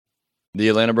The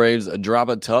Atlanta Braves drop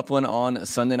a tough one on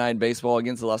Sunday Night Baseball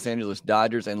against the Los Angeles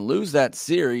Dodgers and lose that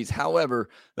series. However,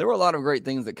 there were a lot of great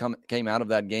things that came out of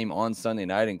that game on Sunday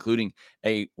night, including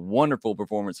a wonderful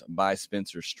performance by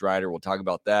Spencer Strider. We'll talk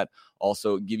about that.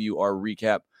 Also, give you our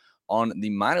recap on the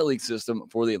minor league system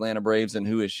for the Atlanta Braves and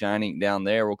who is shining down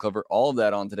there. We'll cover all of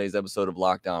that on today's episode of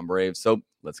Locked On Braves. So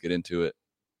let's get into it.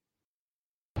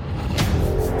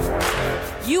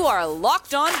 You are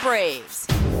Locked On Braves,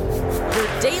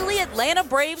 your daily Atlanta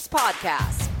Braves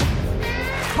podcast.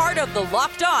 Part of the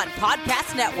Locked On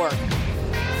Podcast Network,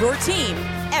 your team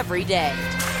every day.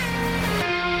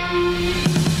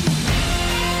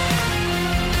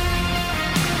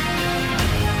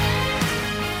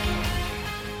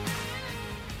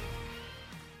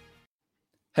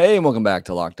 Hey, and welcome back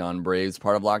to Locked On Braves,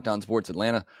 part of Locked On Sports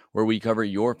Atlanta, where we cover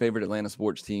your favorite Atlanta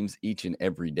sports teams each and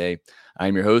every day.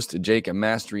 I'm your host, Jake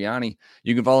Mastriani.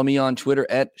 You can follow me on Twitter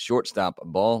at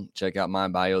ShortstopBall. Check out my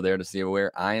bio there to see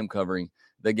where I am covering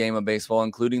the game of baseball,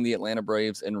 including the Atlanta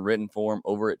Braves in written form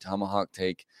over at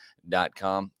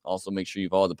TomahawkTake.com. Also, make sure you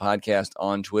follow the podcast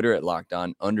on Twitter at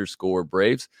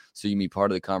LockedOn_Braves so you can be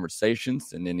part of the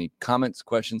conversations and any comments,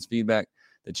 questions, feedback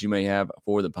that you may have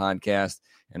for the podcast.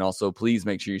 And also, please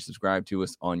make sure you subscribe to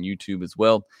us on YouTube as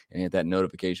well and hit that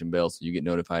notification bell so you get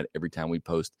notified every time we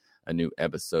post a new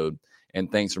episode. And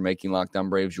thanks for making Locked On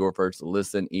Braves your first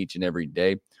listen each and every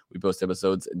day. We post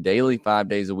episodes daily, 5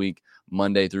 days a week,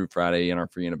 Monday through Friday, and are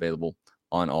free and available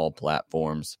on all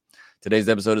platforms. Today's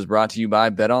episode is brought to you by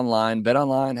BetOnline.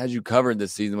 BetOnline has you covered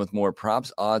this season with more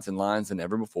props, odds, and lines than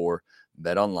ever before.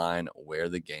 BetOnline, where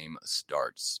the game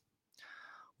starts.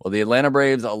 Well, the Atlanta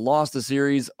Braves lost the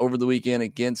series over the weekend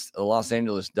against the Los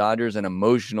Angeles Dodgers. An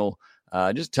emotional,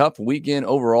 just tough weekend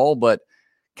overall, but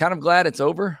kind of glad it's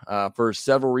over for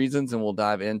several reasons, and we'll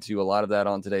dive into a lot of that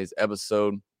on today's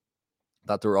episode.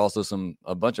 Thought there were also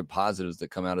a bunch of positives that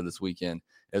come out of this weekend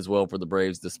as well for the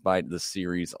Braves, despite the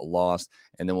series loss.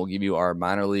 And then we'll give you our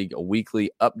minor league weekly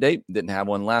update. Didn't have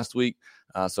one last week,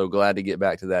 so glad to get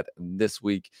back to that this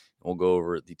week. We'll go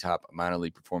over the top minor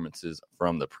league performances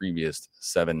from the previous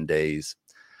 7 days.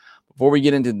 Before we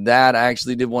get into that, I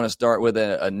actually did want to start with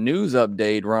a news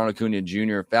update. Ronald Acuna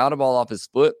Jr. fouled a ball off his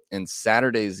foot in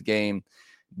Saturday's game.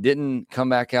 Didn't come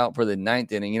back out for the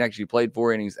ninth inning. He actually played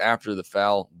 4 innings after the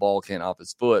foul ball came off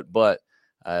his foot, but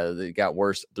it got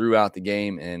worse throughout the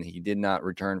game, and he did not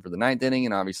return for the ninth inning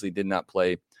and obviously did not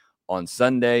play on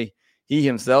Sunday. He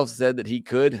himself said that he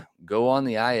could go on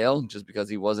the IL just because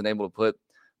he wasn't able to put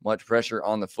much pressure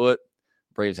on the foot.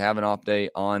 Braves have an off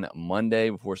day on Monday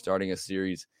before starting a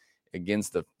series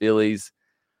against the Phillies.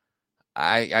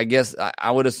 I guess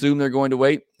I would assume they're going to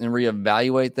wait and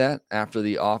reevaluate that after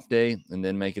the off day and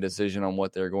then make a decision on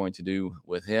what they're going to do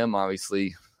with him.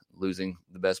 Obviously, losing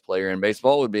the best player in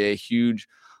baseball would be a huge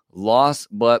loss,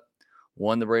 but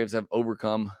one the Braves have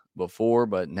overcome before.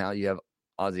 But now you have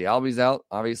Ozzie Albies out,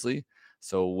 obviously,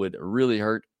 so it would really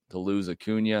hurt to lose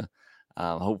Acuna.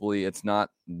 Hopefully it's not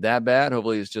that bad.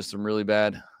 Hopefully it's just some really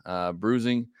bad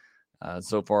bruising.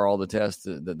 So far, all the tests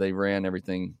that they ran,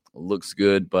 everything looks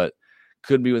good, but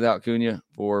could be without Acuna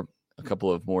for a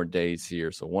couple of more days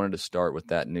here. So wanted to start with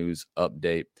that news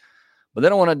update. But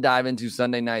then I want to dive into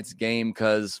Sunday night's game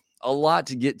because a lot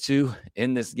to get to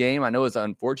in this game. I know it's an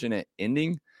unfortunate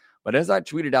ending, but as I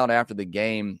tweeted out after the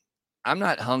game, I'm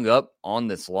not hung up on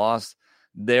this loss.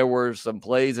 There were some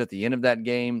plays at the end of that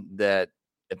game that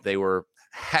if they were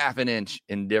half an inch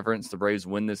in difference, the Braves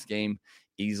win this game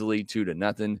easily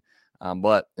 2-0.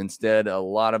 But instead, a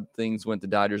lot of things went the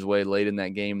Dodgers' way late in that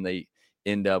game. They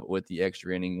end up with the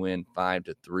extra inning win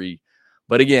 5-3.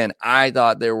 But again, I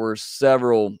thought there were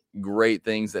several great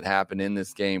things that happened in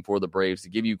this game for the Braves to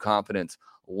give you confidence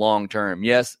long term.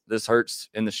 Yes, this hurts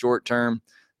in the short term,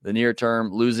 the near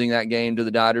term, losing that game to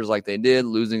the Dodgers like they did,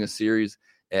 losing a series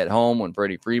at home when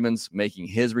Freddie Freeman's making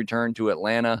his return to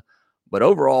Atlanta. But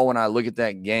overall, when I look at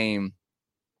that game,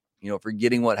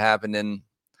 forgetting what happened in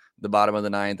the bottom of the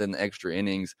ninth and the extra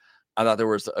innings, I thought there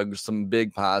were some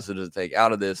big positives to take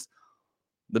out of this.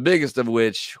 The biggest of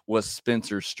which was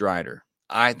Spencer Strider.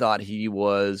 I thought he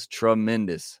was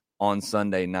tremendous on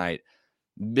Sunday night.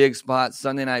 Big spot,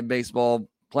 Sunday Night Baseball,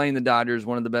 playing the Dodgers,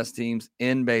 one of the best teams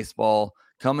in baseball,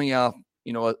 coming off,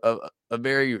 a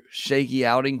very shaky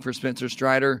outing for Spencer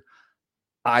Strider.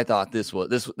 I thought this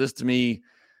to me,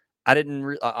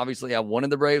 obviously I wanted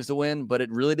the Braves to win, but it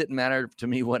really didn't matter to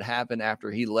me what happened after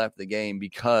he left the game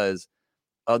because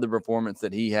of the performance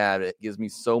that he had. It gives me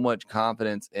so much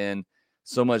confidence and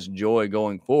so much joy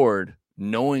going forward,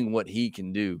 knowing what he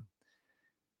can do.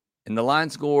 And the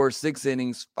line score, 6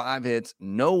 innings, 5 hits,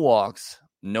 no walks,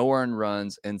 no earned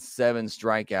runs, and 7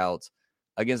 strikeouts.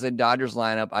 against a Dodgers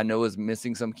lineup I know is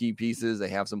missing some key pieces. They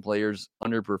have some players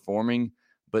underperforming,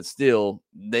 but still,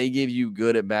 they give you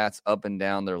good at-bats up and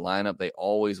down their lineup. They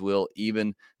always will,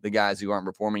 even the guys who aren't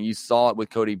performing. You saw it with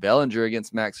Cody Bellinger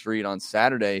against Max Fried on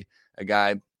Saturday, a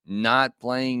guy not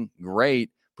playing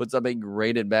great, puts up a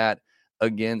great at-bat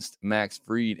against Max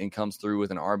Fried and comes through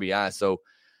with an RBI. So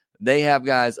they have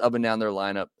guys up and down their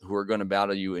lineup who are going to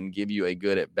battle you and give you a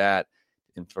good at-bat.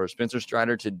 And for Spencer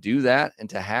Strider to do that and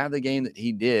to have the game that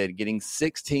he did, getting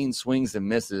 16 swings and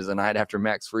misses a night after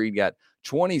Max Fried got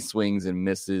 20 swings and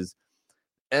misses,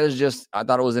 it was just, I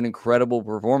thought it was an incredible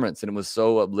performance, and it was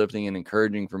so uplifting and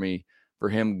encouraging for me for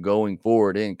him going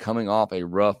forward and coming off a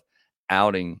rough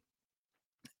outing.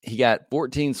 He got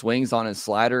 14 swings on his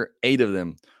slider, 8 of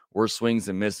them were swings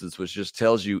and misses, which just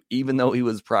tells you, even though he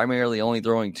was primarily only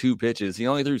throwing 2 pitches, he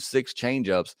only threw 6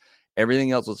 changeups.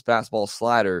 Everything else was fastball,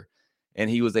 slider, and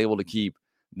he was able to keep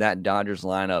that Dodgers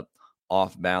lineup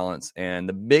off balance. And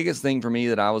the biggest thing for me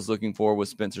that I was looking for with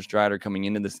Spencer Strider coming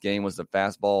into this game was the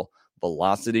fastball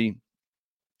velocity.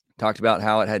 Talked about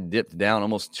how it had dipped down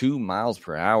almost 2 miles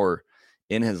per hour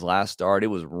in his last start. It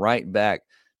was right back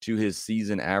to his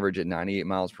season average at 98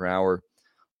 miles per hour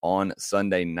on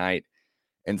Sunday night.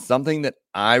 And something that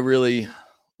I really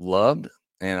loved,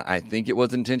 and I think it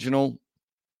was intentional,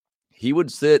 he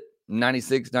would sit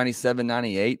 96, 97,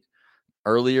 98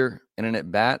 earlier in an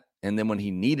at-bat, and then when he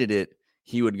needed it,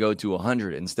 he would go to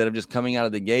 100 instead of just coming out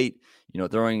of the gate,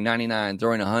 throwing 99,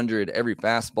 throwing 100 every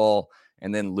fastball,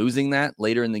 and then losing that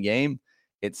later in the game.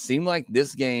 It seemed like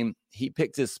this game, he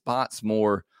picked his spots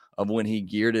more of when he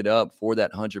geared it up for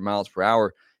that 100 miles per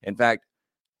hour. In fact,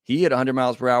 he hit 100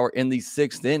 miles per hour in the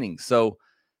 6th inning. So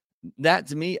that,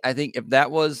 to me, I think if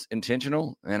that was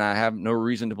intentional, and I have no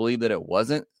reason to believe that it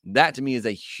wasn't, that to me is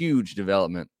a huge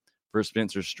development for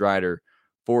Spencer Strider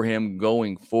for him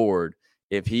going forward.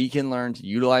 If he can learn to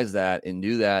utilize that and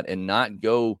do that and not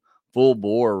go full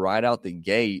bore right out the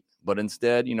gate, but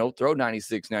instead, throw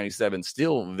 96, 97,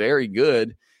 still very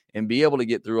good, and be able to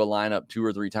get through a lineup 2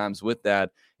 or 3 times with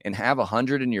that and have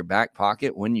 100 in your back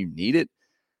pocket when you need it,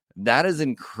 that is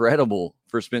incredible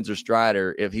for Spencer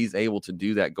Strider if he's able to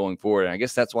do that going forward. And I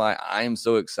guess that's why I am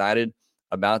so excited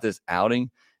about this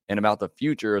outing and about the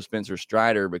future of Spencer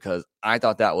Strider, because I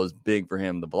thought that was big for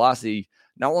him. The velocity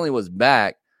not only was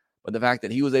back, but the fact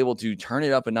that he was able to turn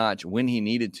it up a notch when he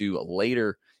needed to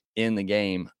later in the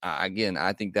game. Again,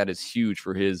 I think that is huge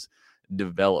for his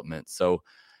development. So,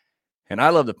 and I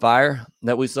love the fire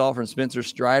that we saw from Spencer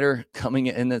Strider coming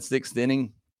in that 6th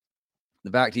inning.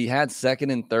 The fact he had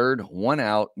 2nd and 3rd, 1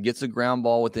 out, gets a ground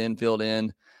ball with the infield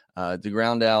in, to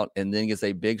ground out, and then gets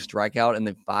a big strikeout. And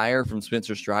the fire from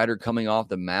Spencer Strider coming off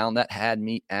the mound, that had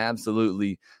me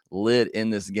absolutely lit in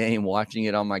this game. Watching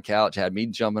it on my couch had me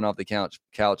jumping off the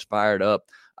couch fired up.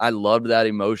 I loved that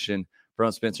emotion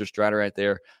from Spencer Strider right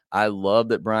there. I love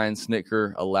that Brian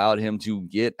Snitker allowed him to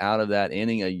get out of that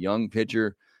inning, a young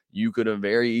pitcher. You could have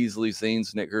very easily seen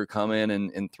Snitker come in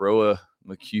and throw a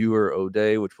McHugh or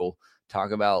O'Day, which we'll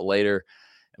talk about later.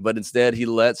 But instead, he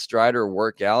let Strider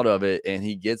work out of it, and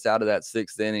he gets out of that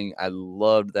 6th inning. I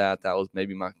loved that. That was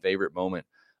maybe my favorite moment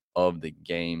of the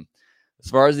game. As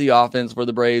far as the offense for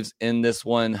the Braves in this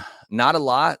one, not a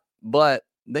lot, but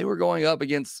they were going up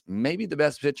against maybe the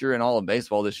best pitcher in all of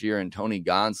baseball this year in Tony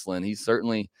Gonsolin. He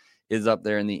certainly is up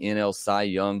there in the NL Cy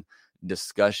Young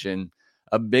discussion.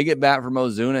 A big at-bat from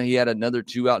Ozuna. He had another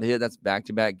 2-out hit. That's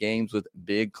back-to-back games with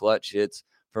big clutch hits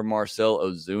for Marcell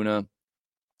Ozuna.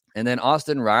 And then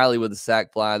Austin Riley with a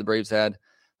sac fly. The Braves had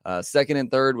 2nd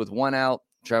and 3rd with 1 out.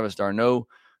 Travis d'Arnaud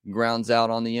grounds out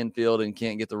on the infield and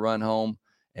can't get the run home.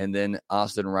 And then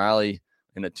Austin Riley,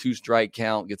 in a 2-strike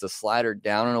count, gets a slider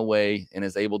down and away and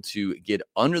is able to get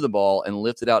under the ball and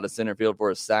lift it out to center field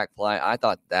for a sac fly. I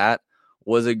thought that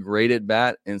was a great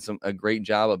at-bat and a great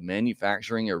job of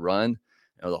manufacturing a run.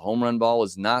 The home run ball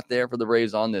was not there for the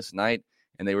Braves on this night,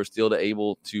 and they were still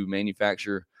able to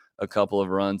manufacture a couple of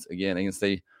runs again against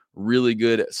a really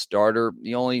good starter.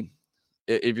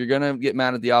 If you're going to get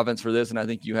mad at the offense for this, and I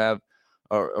think you have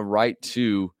a right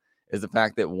to, is the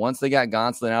fact that once they got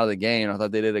Gonsolin out of the game, I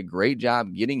thought they did a great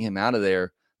job getting him out of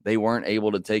there. They weren't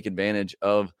able to take advantage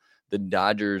of the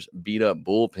Dodgers' beat-up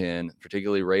bullpen,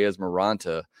 particularly Reyes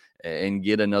Maranta, and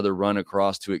get another run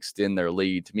across to extend their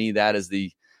lead. To me, that is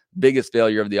the biggest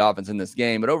failure of the offense in this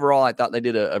game. But overall, I thought they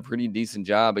did a pretty decent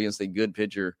job against a good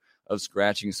pitcher of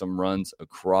scratching some runs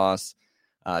across.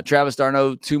 Travis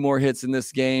d'Arnaud, 2 more hits in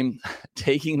this game,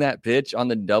 taking that pitch on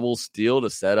the double steal to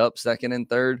set up 2nd and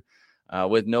 3rd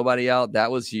with nobody out.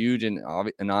 That was huge and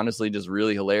honestly just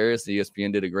really hilarious. The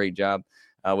ESPN did a great job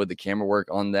with the camera work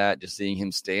on that, just seeing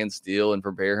him stand still and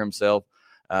prepare himself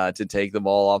to take the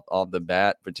ball off the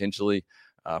bat potentially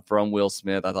from Will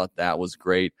Smith. I thought that was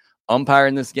great. Umpire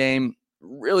in this game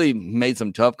really made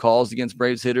some tough calls against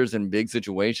Braves hitters in big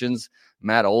situations.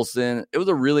 Matt Olson, it was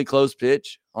a really close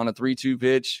pitch on a 3-2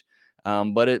 pitch,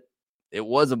 but it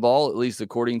was a ball, at least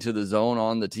according to the zone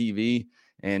on the TV,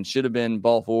 and should have been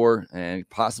ball 4 and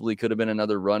possibly could have been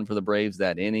another run for the Braves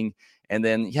that inning. And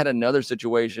then you had another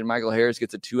situation. Michael Harris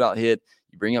gets a 2-out hit.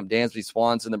 You bring up Dansby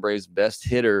Swanson, the Braves' best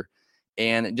hitter,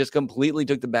 and it just completely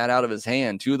took the bat out of his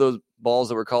hand. 2 of those balls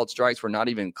that were called strikes were not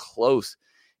even close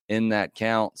in that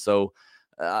count. So,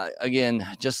 again,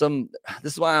 this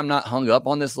is why I'm not hung up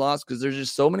on this loss, because there's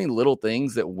just so many little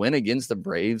things that went against the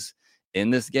Braves in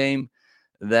this game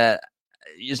that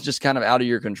is just kind of out of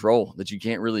your control that you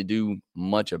can't really do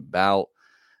much about.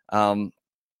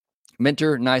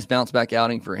 Minter, nice bounce back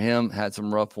outing for him. Had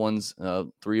some rough ones.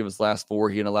 3 of his last 4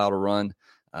 he had allowed a run.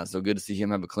 So good to see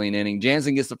him have a clean inning.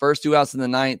 Jansen gets the first 2 outs in the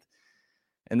 9th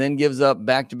and then gives up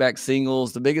back-to-back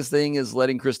singles. The biggest thing is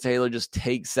letting Chris Taylor just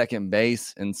take second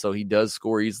base, and so he does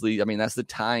score easily. I mean, that's the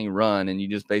tying run, and you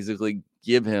just basically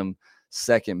give him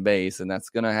second base, and that's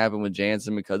going to happen with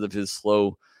Jansen because of his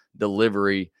slow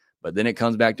delivery. But then it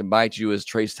comes back to bite you as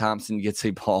Trace Thompson gets a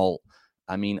ball,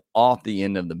 off the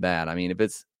end of the bat.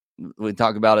 We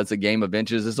talk about it's a game of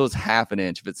inches. This was half an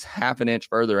inch. If it's half an inch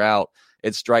further out,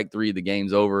 it's strike 3, the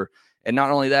game's over. And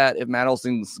not only that, if Matt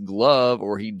Olson's glove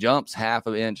or he jumps half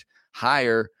an inch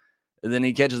higher, then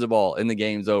he catches the ball and the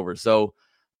game's over. So,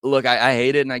 look, I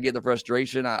hate it and I get the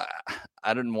frustration. I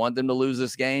didn't want them to lose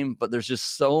this game, but there's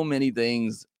just so many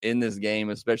things in this game,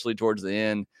 especially towards the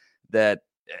end, that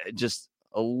just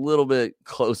a little bit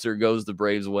closer goes the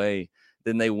Braves' way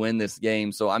than they win this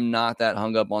game. So I'm not that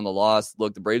hung up on the loss.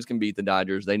 Look, the Braves can beat the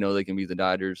Dodgers. They know they can beat the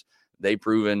Dodgers. They've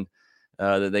proven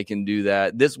that they can do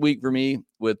that. This week for me,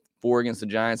 with 4 against the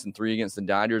Giants and 3 against the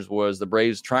Dodgers, was the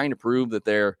Braves trying to prove that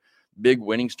their big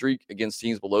winning streak against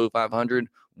teams below 500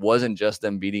 wasn't just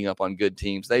them beating up on good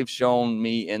teams. They've shown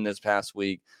me in this past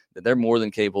week that they're more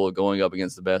than capable of going up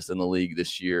against the best in the league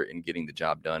this year and getting the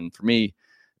job done. For me,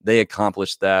 they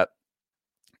accomplished that.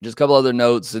 Just a couple other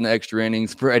notes in the extra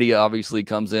innings. Freddie obviously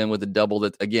comes in with a double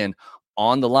that, again,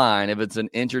 on the line. If it's an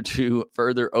inch or 2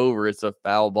 further over, it's a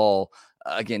foul ball.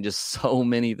 Again, just so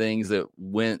many things that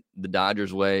went the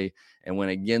Dodgers' way and went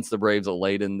against the Braves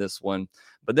late in this one.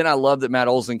 But then I love that Matt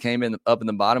Olson came in up in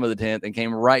the bottom of the 10th and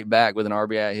came right back with an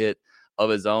RBI hit of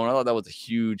his own. I thought that was a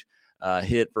huge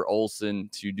hit for Olson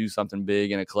to do something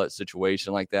big in a clutch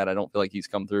situation like that. I don't feel like he's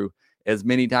come through as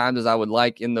many times as I would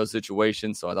like in those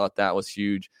situations, so I thought that was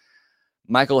huge.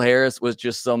 Michael Harris was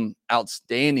just some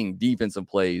outstanding defensive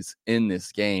plays in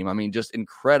this game. Just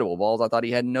incredible balls I thought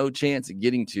he had no chance at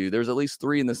getting to. There's at least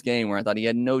 3 in this game where I thought he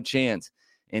had no chance,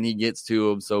 and he gets to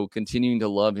them. So continuing to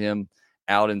love him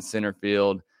out in center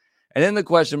field. And then the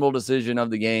questionable decision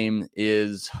of the game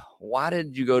is, why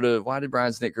did Brian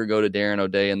Snitker go to Darren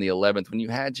O'Day in the 11th when you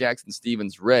had Jackson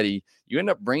Stephens ready? You end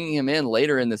up bringing him in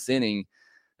later in this inning.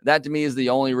 That, to me, is the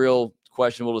only real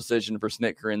questionable decision for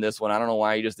Snitker in this one. I don't know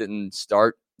why he just didn't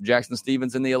start Jackson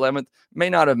Stephens in the 11th.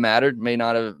 May not have mattered, may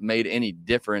not have made any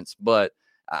difference, but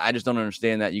I just don't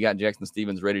understand that. You got Jackson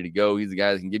Stephens ready to go. He's the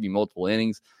guy that can give you multiple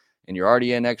innings, and you're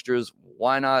already in extras.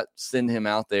 Why not send him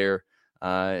out there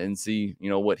and see,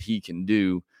 what he can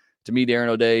do? To me, Darren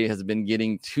O'Day has been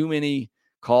getting too many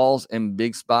calls in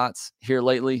big spots here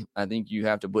lately. I think you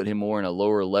have to put him more in a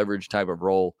lower leverage type of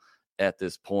role at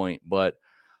this point. But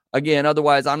again,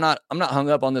 otherwise, I'm not hung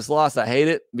up on this loss. I hate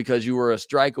it because you were a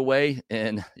strike away,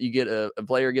 and you get a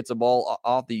player gets a ball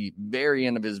off the very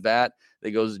end of his bat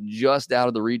that goes just out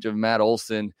of the reach of Matt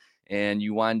Olson, and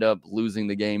you wind up losing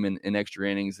the game in extra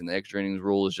innings. And the extra innings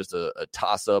rule is just a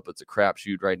toss-up. It's a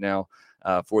crapshoot right now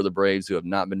for the Braves, who have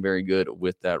not been very good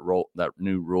with that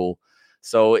new rule.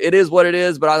 So it is what it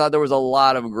is, but I thought there was a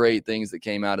lot of great things that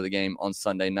came out of the game on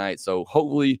Sunday night. So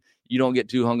hopefully you don't get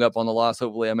too hung up on the loss.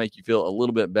 Hopefully I make you feel a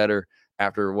little bit better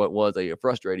after what was a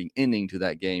frustrating ending to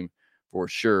that game for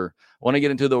sure. I want to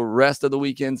get into the rest of the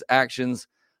weekend's actions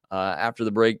after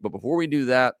the break. But before we do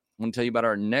that, I want to tell you about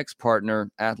our next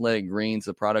partner, Athletic Greens,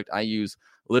 the product I use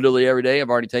literally every day. I've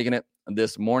already taken it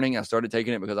this morning. I started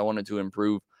taking it because I wanted to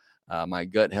improve my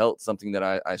gut health, something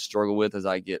that I struggle with as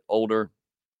I get older.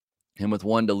 And with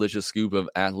one delicious scoop of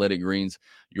Athletic Greens,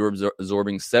 you're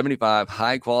absorbing 75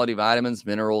 high-quality vitamins,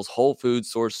 minerals, whole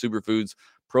foods, source superfoods,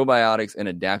 probiotics, and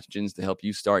adaptogens to help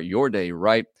you start your day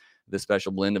right. This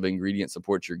special blend of ingredients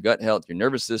supports your gut health, your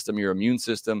nervous system, your immune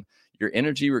system, your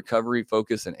energy, recovery,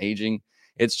 focus, and aging.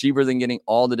 It's cheaper than getting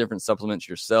all the different supplements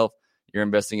yourself. You're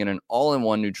investing in an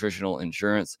all-in-one nutritional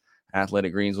insurance.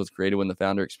 Athletic Greens was created when the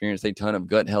founder experienced a ton of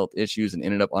gut health issues and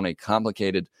ended up on a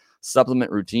complicated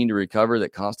supplement routine to recover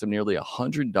that cost him nearly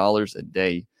 $100 a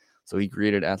day. So he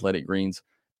created Athletic Greens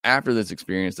after this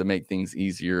experience to make things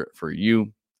easier for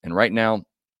you. And right now,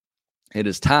 it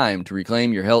is time to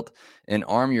reclaim your health and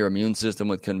arm your immune system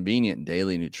with convenient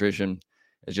daily nutrition.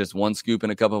 It's just one scoop in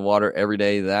a cup of water every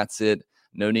day. That's it.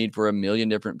 No need for a million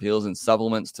different pills and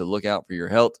supplements to look out for your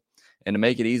health. And to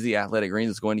make it easy, Athletic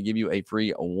Greens is going to give you a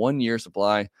free 1-year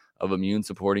supply of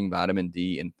immune-supporting vitamin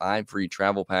D and 5 free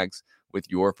travel packs with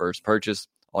your first purchase.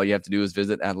 All you have to do is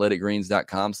visit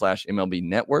athleticgreens.com/MLB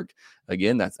Network.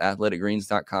 Again, that's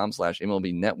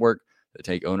athleticgreens.com/MLB Network to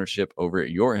take ownership over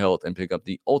your health and pick up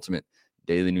the ultimate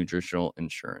daily nutritional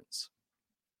insurance.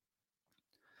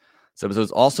 This episode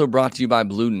is also brought to you by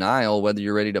Blue Nile. Whether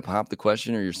you're ready to pop the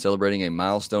question or you're celebrating a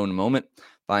milestone moment,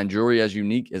 find jewelry as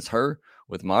unique as her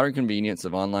with modern convenience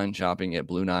of online shopping at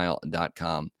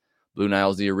BlueNile.com. Blue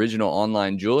Nile is the original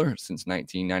online jeweler. Since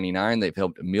 1999, they've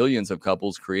helped millions of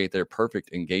couples create their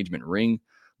perfect engagement ring.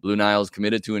 Blue Nile is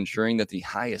committed to ensuring that the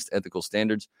highest ethical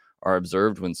standards are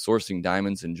observed when sourcing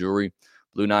diamonds and jewelry.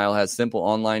 Blue Nile has simple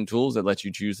online tools that let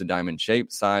you choose the diamond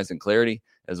shape, size, and clarity,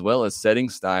 as well as setting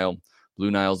style.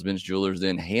 Blue Nile's bench jewelers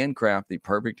then handcraft the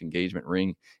perfect engagement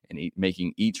ring and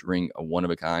making each ring a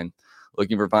one-of-a-kind.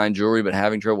 Looking for fine jewelry but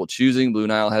having trouble choosing? Blue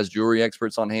Nile has jewelry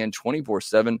experts on hand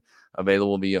 24/7,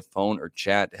 available via phone or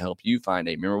chat to help you find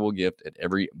a memorable gift at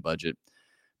every budget.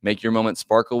 Make your moment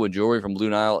sparkle with jewelry from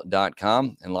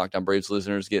BlueNile.com, and Locked On Braves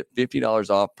listeners get $50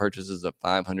 off purchases of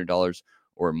 $500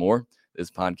 or more.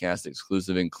 This podcast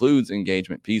exclusive includes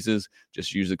engagement pieces.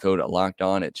 Just use the code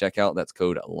LOCKEDON at checkout. That's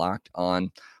code LOCKEDON.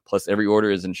 Plus, every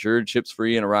order is insured, ships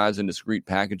free, and arrives in discreet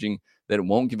packaging that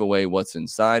won't give away what's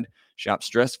inside. Shop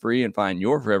stress-free and find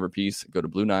your forever piece. Go to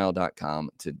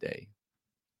BlueNile.com today.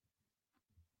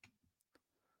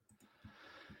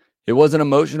 It was an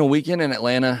emotional weekend in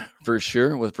Atlanta for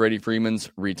sure with Freddie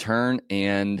Freeman's return.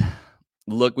 And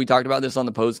look, we talked about this on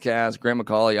the postcast. Grant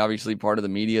McCauley, obviously part of the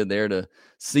media there to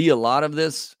see a lot of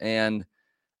this. And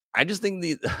I just think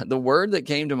the word that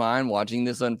came to mind watching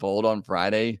this unfold on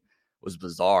Friday was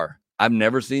bizarre. I've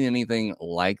never seen anything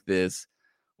like this.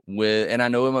 And I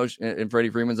know and Freddie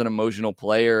Freeman's an emotional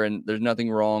player, and there's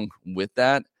nothing wrong with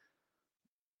that.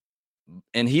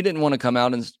 And he didn't want to come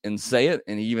out and say it,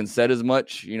 and he even said as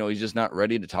much. You know, he's just not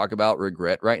ready to talk about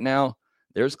regret right now.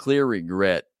 There's clear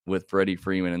regret with Freddie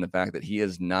Freeman and the fact that he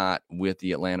is not with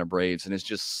the Atlanta Braves. And it's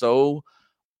just so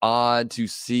odd to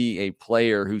see a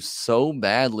player who so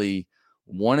badly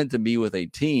wanted to be with a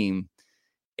team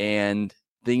and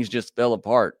things just fell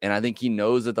apart. And I think he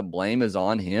knows that the blame is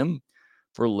on him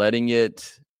for letting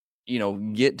it,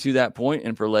 get to that point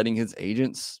and for letting his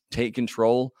agents take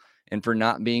control and for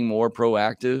not being more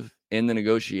proactive in the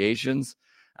negotiations.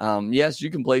 Yes,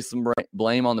 you can place some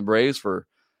blame on the Braves for,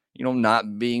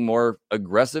 not being more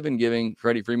aggressive and giving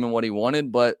Freddie Freeman what he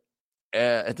wanted. But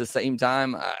at the same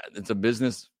time, it's a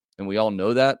business, and we all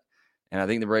know that. And I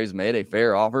think the Braves made a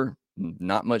fair offer,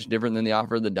 not much different than the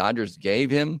offer the Dodgers gave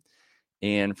him.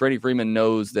 And Freddie Freeman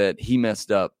knows that he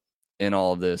messed up in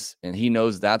all of this, and he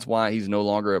knows that's why he's no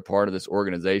longer a part of this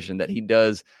organization that he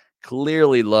does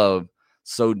clearly love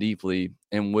so deeply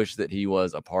and wish that he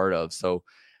was a part of. So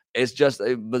it's just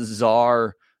a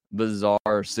bizarre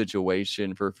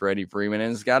situation for Freddie Freeman.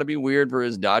 And it's got to be weird for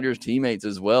his Dodgers teammates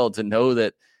as well to know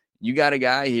that you got a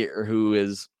guy here who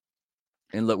is,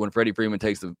 and look, when Freddie Freeman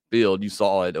takes the field, you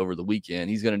saw it over the weekend.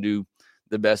 He's going to do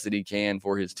the best that he can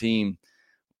for his team,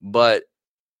 but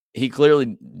he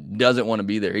clearly doesn't want to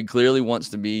be there. He clearly wants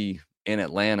to be in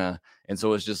Atlanta. And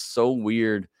so it's just so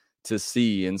weird to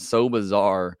see and so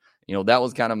bizarre. That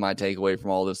was kind of my takeaway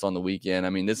from all this on the weekend. I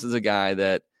mean, this is a guy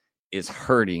that is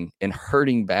hurting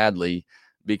badly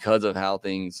because of how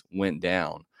things went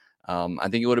down. I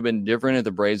think it would have been different if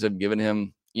the Braves had given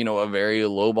him, a very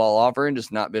low ball offer and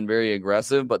just not been very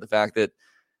aggressive. But the fact that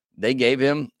they gave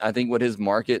him, I think, what his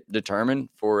market determined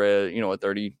for a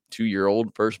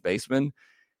 32-year-old first baseman,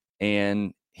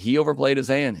 and he overplayed his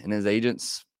hand, and his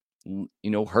agents,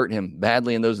 hurt him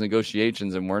badly in those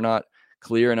negotiations, and we're not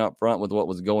clear and upfront with what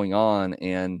was going on.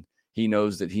 And he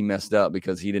knows that he messed up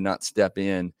because he did not step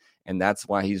in, and that's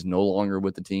why he's no longer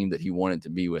with the team that he wanted to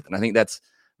be with. And I think that's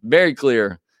very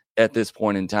clear at this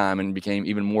point in time, and became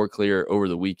even more clear over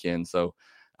the weekend. So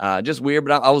just weird,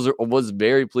 but I was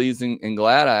very pleased and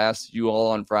glad. I asked you all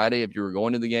on Friday if you were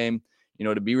going to the game,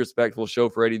 to be respectful, show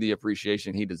Freddie the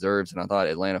appreciation he deserves. And I thought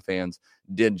Atlanta fans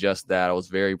did just that. I was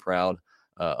very proud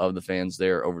of the fans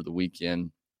there over the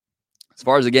weekend. As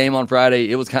far as the game on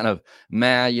Friday, it was kind of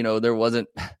meh. There wasn't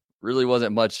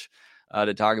much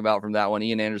to talk about from that one.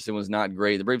 Ian Anderson was not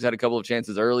great. The Braves had a couple of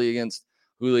chances early against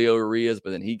Julio Urias,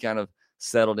 but then he kind of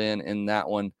settled in that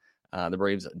one. The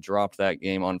Braves dropped that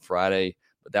game on Friday,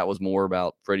 but that was more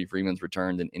about Freddie Freeman's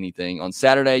return than anything. On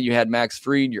Saturday, you had Max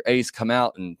Fried, your ace, come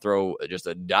out and throw just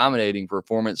a dominating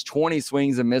performance, 20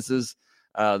 swings and misses,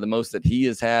 the most that he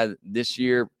has had this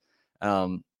year.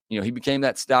 He became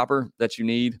that stopper that you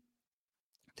need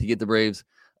to get the Braves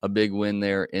a big win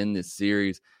there in this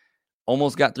series.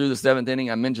 Almost got through the seventh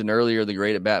inning. I mentioned earlier the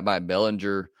great at-bat by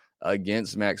Bellinger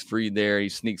against Max Fried there. He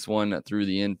sneaks one through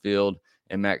the infield,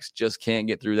 and Max just can't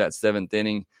get through that seventh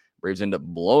inning. Braves end up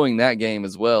blowing that game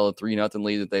as well, a 3-0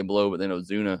 lead that they blow, but then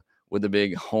Ozuna with a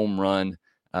big home run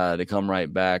to come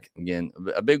right back. Again,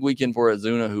 a big weekend for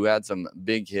Ozuna, who had some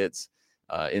big hits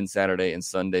in Saturday and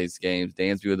Sunday's games.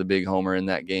 Dansby with a big homer in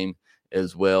that game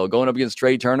as well. Going up against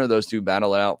Trey Turner, those two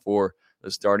battle out for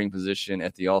the starting position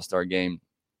at the All-Star game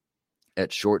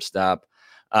at shortstop.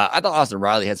 I thought Austin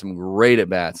Riley had some great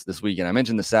at-bats this weekend. I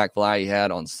mentioned the sac fly he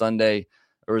had on Sunday.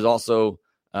 There was also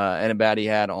an at-bat he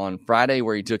had on Friday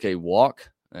where he took a walk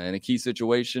in a key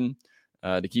situation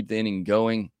to keep the inning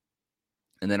going.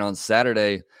 And then on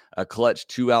Saturday, a clutch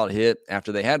 2-out hit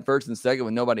after they had first and second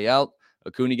with nobody out.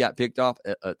 Acuna got picked off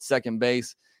at second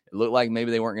base. It looked like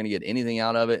maybe they weren't going to get anything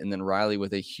out of it. And then Riley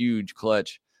with a huge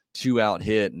clutch 2-out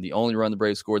hit. And the only run the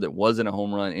Braves scored that wasn't a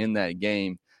home run in that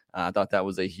game. I thought that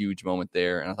was a huge moment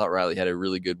there. And I thought Riley had a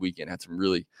really good weekend, had some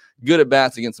really good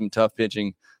at-bats against some tough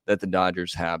pitching that the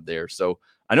Dodgers have there. So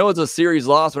I know it's a series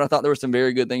loss, but I thought there were some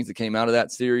very good things that came out of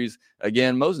that series.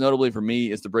 Again, most notably for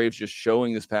me is the Braves just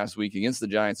showing this past week against the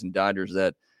Giants and Dodgers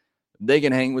that they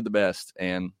can hang with the best.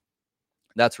 And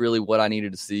that's really what I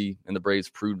needed to see, and the Braves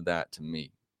proved that to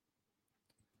me.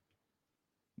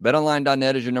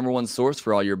 BetOnline.net is your number one source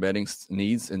for all your betting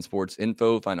needs and sports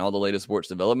info. Find all the latest sports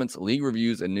developments, league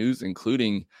reviews, and news,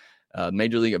 including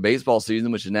Major League Baseball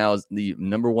season, which is now the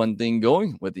number one thing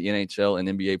going with the NHL and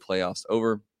NBA playoffs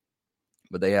over.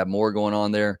 But they have more going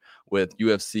on there with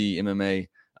UFC, MMA,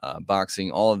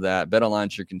 boxing, all of that. BetOnline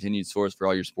is your continued source for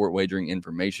all your sport wagering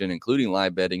information, including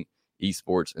live betting,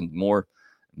 esports, and more.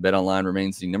 BetOnline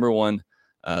remains the number one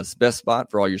best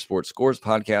spot for all your sports scores,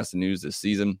 podcasts, and news this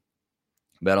season.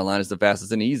 BetOnline is the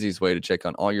fastest and easiest way to check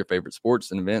on all your favorite sports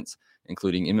and events,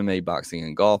 including MMA, boxing,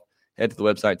 and golf. Head to the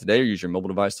website today or use your mobile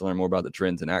device to learn more about the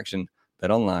trends in action.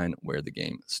 BetOnline, where the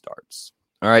game starts.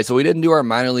 All right, so we didn't do our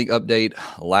minor league update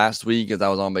last week as I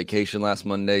was on vacation last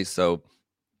Monday, so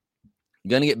I'm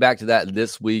going to get back to that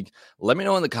this week. Let me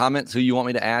know in the comments who you want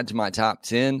me to add to my top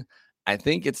 10. I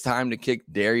think it's time to kick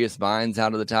Darius Vines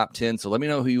out of the top 10, so let me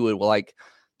know who you would like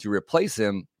to replace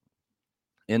him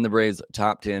in the Braves'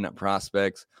 top 10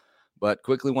 prospects. But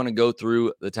quickly want to go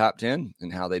through the top 10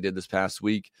 and how they did this past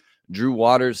week. Drew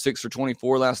Waters, 6 for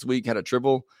 24 last week, had a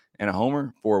triple and a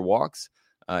homer, 4 walks.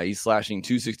 He's slashing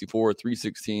 264,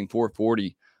 316,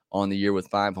 440 on the year with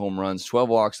 5 home runs, 12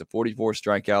 walks to 44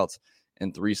 strikeouts,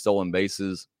 and 3 stolen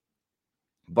bases.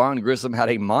 Vaughn Grissom had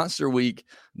a monster week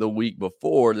the week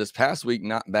before. This past week,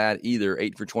 not bad either.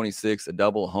 8 for 26, a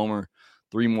double, a homer,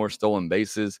 3 more stolen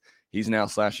bases. He's now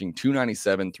slashing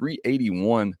 297,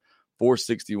 381,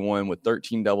 461 with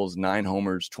 13 doubles, 9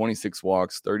 homers, 26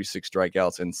 walks, 36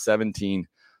 strikeouts, and 17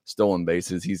 stolen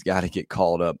bases. He's got to get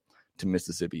called up to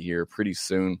Mississippi here pretty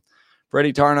soon.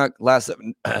 Freddie Tarnok, last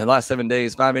 7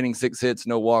 days, 5 innings, 6 hits,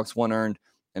 no walks, 1 earned,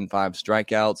 and 5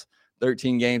 strikeouts.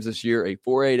 13 games this year, a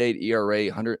 4.88 ERA,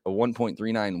 a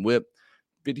 1.39 whip,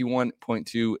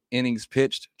 51.2 innings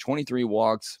pitched, 23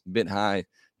 walks, bit high,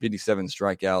 57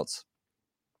 strikeouts.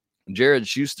 Jared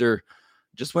Schuster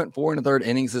just went 4 1/3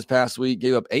 innings this past week,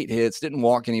 gave up 8 hits, didn't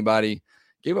walk anybody,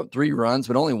 gave up 3 runs,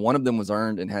 but only one of them was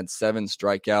earned and had 7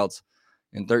 strikeouts.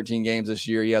 In 13 games this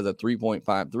year, he has a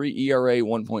 3.53 ERA,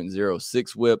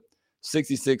 1.06 whip,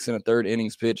 66 1/3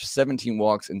 innings pitched, 17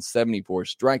 walks, and 74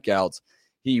 strikeouts.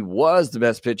 He was the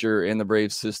best pitcher in the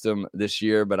Braves system this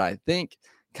year, but I think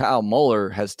Kyle Muller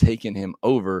has taken him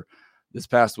over. This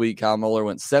past week, Kyle Muller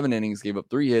went 7 innings, gave up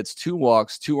 3 hits, 2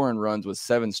 walks, 2 earned runs with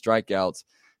 7 strikeouts.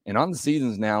 And on the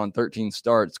seasons now in 13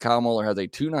 starts, Kyle Muller has a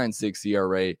 2.96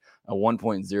 ERA, a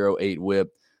 1.08 whip,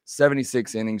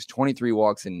 76 innings, 23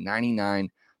 walks, and 99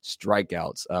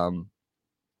 strikeouts.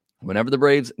 Whenever the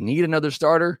Braves need another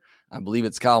starter, I believe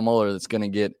it's Kyle Muller that's going to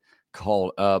get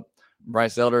called up.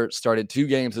 Bryce Elder started 2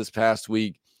 games this past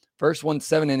week. First one,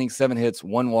 7 innings, 7 hits,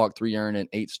 1 walk, 3 earned, and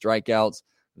 8 strikeouts.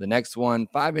 The next one,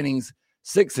 5 innings,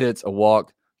 6 hits, a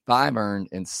walk, 5 earned,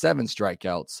 and 7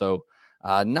 strikeouts. So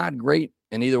not great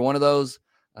in either one of those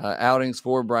outings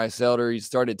for Bryce Elder. He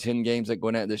started 10 games at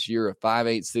Gwinnett this year, a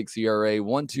 5.86 ERA,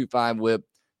 1.25 whip,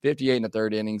 58 in the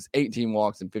third innings, 18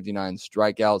 walks, and 59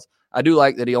 strikeouts. I do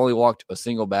like that he only walked a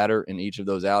single batter in each of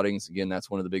those outings. Again, that's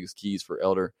one of the biggest keys for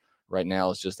Elder right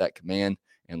now. It's just that command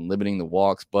and limiting the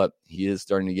walks, but he is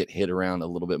starting to get hit around a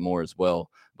little bit more as well.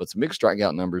 But some big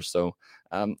strikeout numbers. So,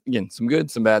 again, some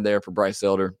good, some bad there for Bryce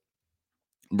Elder.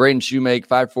 Braden Shoemake,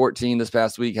 514 this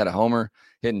past week, had a homer,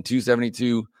 hitting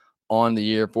 .272 on the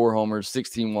year, 4 homers,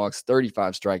 16 walks,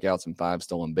 35 strikeouts, and 5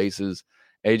 stolen bases.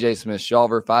 A.J.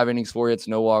 Smith-Shawver, 5 innings, 4 hits,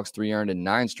 no walks, 3 earned, and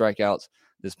 9 strikeouts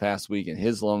this past week in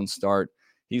his lone start.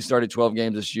 He started 12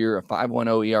 games this year, a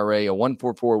 5.10 ERA, a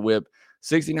 1.44 whip,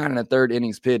 69 and a third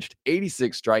innings pitched,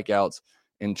 86 strikeouts,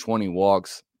 and 20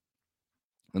 walks.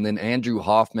 And then Andrew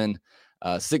Hoffman,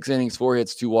 6 innings, 4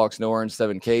 hits, 2 walks, no earned,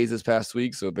 7 Ks this past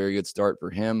week, so a very good start for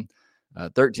him.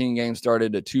 13 games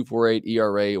started, a 2.48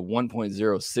 ERA,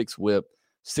 1.06 whip,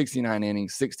 69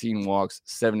 innings, 16 walks,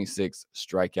 76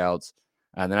 strikeouts.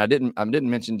 And then I didn't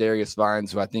mention Darius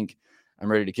Vines, who I think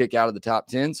I'm ready to kick out of the top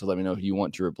 10, so let me know who you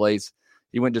want to replace.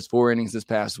 He went just 4 innings this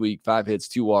past week, 5 hits,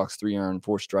 2 walks, 3 earned,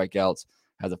 4 strikeouts,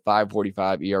 has a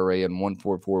 5.45 ERA and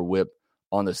 1.44 whip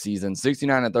on the season.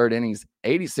 69 and third innings,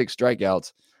 86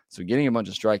 strikeouts. So getting a bunch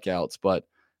of strikeouts, but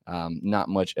not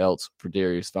much else for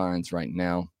Darius Vines right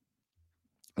now.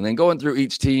 And then going through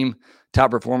each team,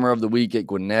 top performer of the week at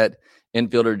Gwinnett,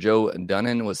 infielder Joe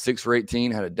Dunnan was 6 for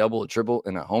 18, had a double, a triple,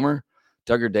 and a homer.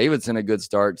 Tucker Davidson, a good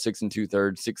start, 6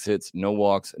 2/3, 6 hits, no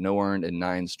walks, no earned, and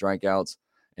 9 strikeouts.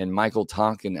 And Michael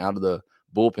Tonkin out of the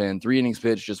bullpen, 3 innings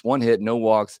pitched, just 1 hit, no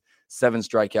walks, 7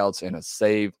 strikeouts, and a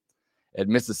save. At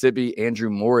Mississippi, Andrew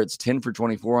Moritz, 10 for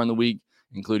 24 on the week,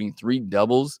 including 3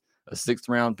 doubles, a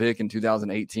 6th-round pick in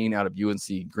 2018 out of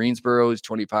UNC Greensboro. He's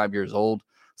 25 years old,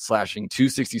 slashing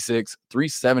 .266,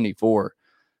 .374,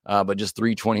 but just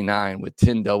 .329 with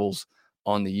 10 doubles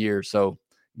on the year. So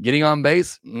getting on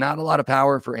base, not a lot of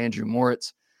power for Andrew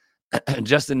Moritz.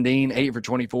 Justin Dean, 8 for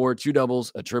 24, 2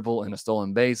 doubles, a triple, and a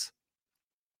stolen base.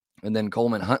 And then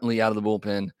Coleman Huntley out of the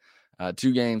bullpen,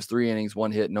 2 games, 3 innings,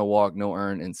 1 hit, no walk, no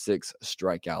earned, and 6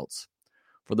 strikeouts.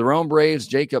 For the Rome Braves,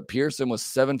 Jacob Pearson was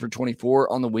 7 for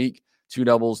 24 on the week, 2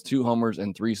 doubles, 2 homers,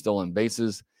 and 3 stolen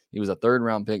bases. He was a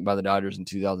 3rd-round pick by the Dodgers in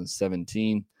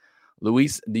 2017.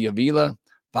 Luis de Avila,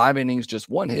 5 innings, just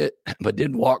 1 hit, but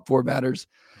did walk 4 batters,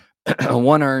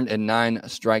 1 earned, and 9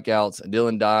 strikeouts.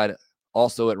 Dylan Dodd,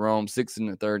 also at Rome, 6 in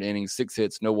the 3rd inning, 6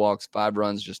 hits, no walks, 5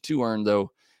 runs, just 2 earned,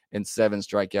 though, and 7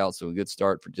 strikeouts. So a good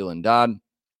start for Dylan Dodd.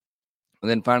 And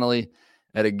then finally,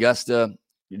 at Augusta,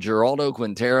 Geraldo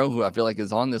Quintero, who I feel like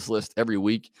is on this list every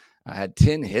week, had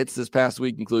 10 hits this past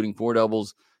week, including 4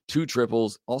 doubles, 2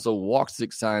 triples, also walked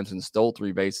 6 times and stole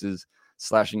 3 bases,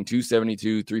 slashing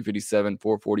 .272, .357,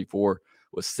 .444,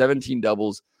 with 17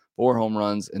 doubles, 4 home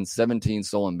runs, and 17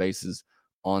 stolen bases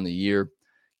on the year.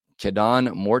 Kedon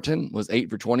Morton was 8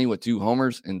 for 20 with 2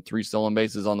 homers and 3 stolen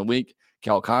bases on the week.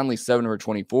 Cal Conley, 7 for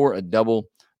 24, a double,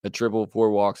 a triple,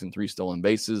 4 walks, and 3 stolen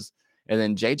bases. And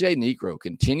then J.J. Niekro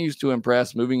continues to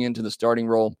impress, moving into the starting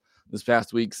role this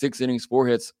past week. 6 innings, 4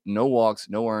 hits, no walks,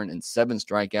 no earned, and 7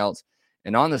 strikeouts.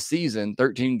 And on the season,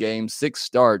 13 games, 6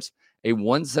 starts, a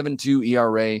 1.72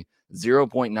 ERA,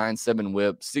 0.97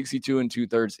 whip, 62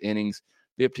 2/3 innings,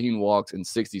 15 walks, and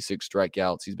 66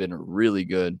 strikeouts. He's been really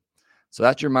good. So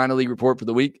that's your minor league report for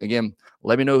the week. Again,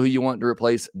 let me know who you want to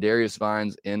replace Darius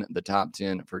Vines in the top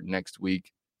 10 for next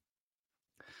week.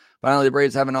 Finally, the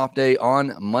Braves have an off day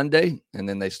on Monday, and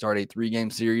then they start a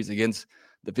 3-game series against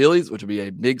the Phillies, which will be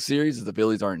a big series as the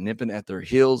Phillies aren't nipping at their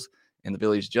heels, and the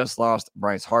Phillies just lost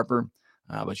Bryce Harper,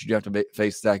 but you do have to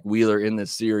face Zach Wheeler in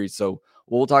this series. So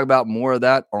we'll talk about more of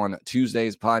that on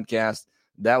Tuesday's podcast.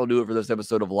 That will do it for this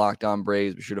episode of Locked On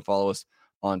Braves. Be sure to follow us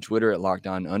on Twitter at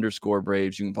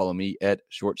LockedOn_Braves. You can follow me at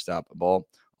ShortstopBall.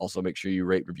 Also, make sure you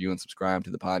rate, review, and subscribe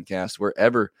to the podcast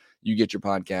wherever you get your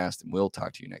podcast, and we'll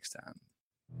talk to you next time.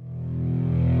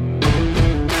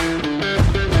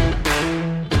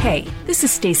 Hey, this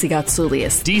is Stacey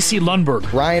Gotsoulias, DC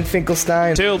Lundberg, Ryan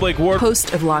Finkelstein, Taylor Blake Ward,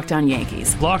 host of Locked On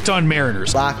Yankees, Locked On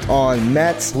Mariners, Locked On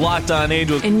Mets, Locked On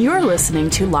Angels, and you're listening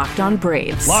to Locked On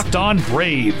Braves. Locked On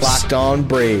Braves, Locked On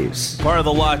Braves, part of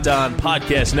the Locked On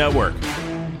Podcast Network,